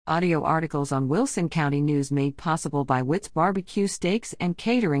Audio articles on Wilson County News made possible by Witt's Barbecue Steaks and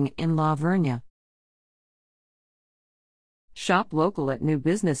Catering in La Vernia. Shop local at new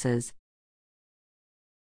businesses.